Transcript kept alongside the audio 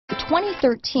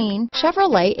2013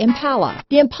 Chevrolet Impala.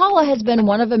 The Impala has been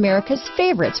one of America's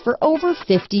favorites for over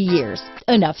 50 years.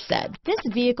 Enough said. This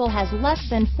vehicle has less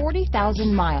than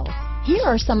 40,000 miles. Here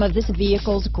are some of this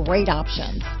vehicle's great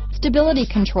options: stability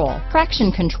control,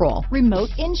 traction control, remote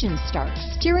engine start,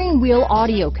 steering wheel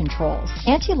audio controls,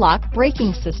 anti-lock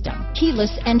braking system,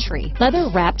 keyless entry,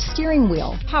 leather-wrapped steering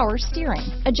wheel, power steering,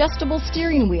 adjustable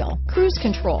steering wheel, cruise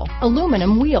control,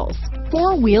 aluminum wheels,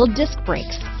 four-wheel disc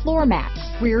brakes, floor mats,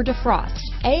 rear defrost,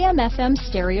 AM/FM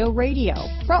stereo radio,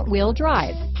 front-wheel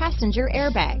drive, passenger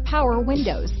airbag, power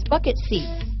windows, bucket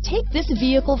seats. Take this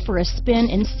vehicle for a spin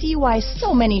and see why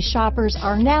so many shoppers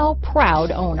are now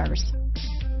proud owners.